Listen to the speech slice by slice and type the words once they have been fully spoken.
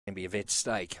Gambier Vet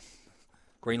Stake.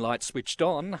 Green light switched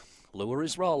on. Lure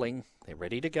is rolling. They're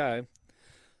ready to go.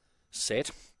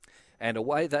 Set. And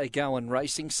away they go and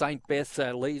racing. St. Beth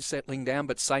leads settling down,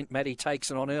 but St. Matty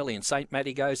takes it on early. And St.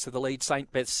 Matty goes to the lead.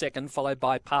 St. Beth second, followed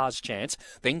by Par's Chance.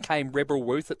 Then came Rebel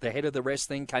Ruth at the head of the rest.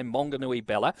 Then came Monganui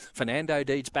Bella. Fernando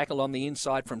Deeds back along the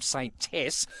inside from St.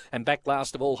 Tess. And back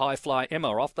last of all, High Fly Emma.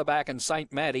 Off the back and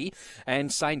St. Matty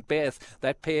and St. Beth.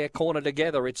 That pair corner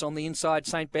together. It's on the inside,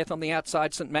 St. Beth on the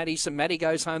outside, St. Matty. St. Matty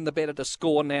goes home the better to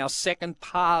score now. Second,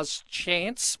 Par's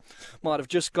Chance. Might have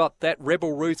just got that.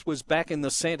 Rebel Ruth was back in the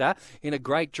centre in a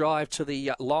great drive to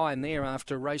the line there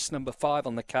after race number 5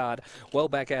 on the card. Well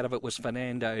back out of it was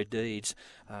Fernando Deeds.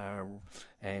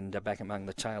 And back among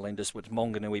the tail enders was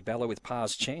Monganui Bella with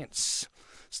Par's Chance.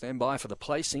 Stand by for the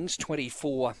placings.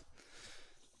 24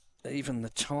 even the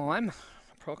time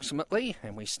approximately,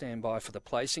 and we stand by for the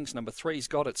placings. Number 3's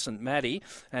got it, St. Matty,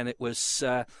 and it was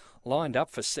lined up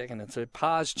for second and third.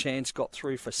 Par's Chance got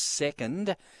through for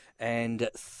second, and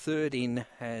third in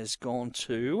has gone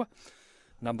to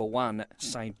number 1,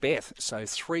 St. Beth. So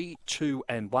 3, 2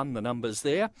 and 1 the numbers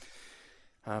there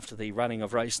after the running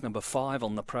of race number 5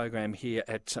 on the program here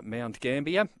at Mount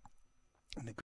Gambier.